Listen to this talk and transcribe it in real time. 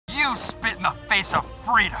in the face of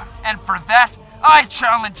freedom. And for that, I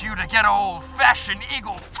challenge you to get an old-fashioned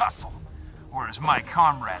eagle tussle. Or as my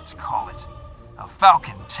comrades call it, a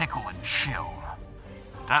falcon tickle and chill.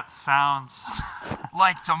 That sounds...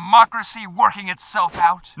 Like democracy working itself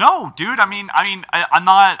out? No, dude, I'm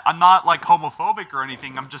not like homophobic or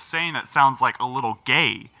anything. I'm just saying that sounds like a little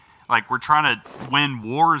gay. Like we're trying to win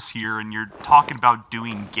wars here and you're talking about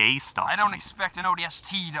doing gay stuff. I don't expect an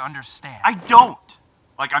ODST to understand. I don't.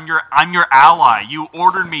 Like I'm your ally. You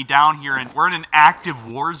ordered me down here and we're in an active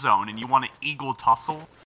war zone and you want to eagle tussle?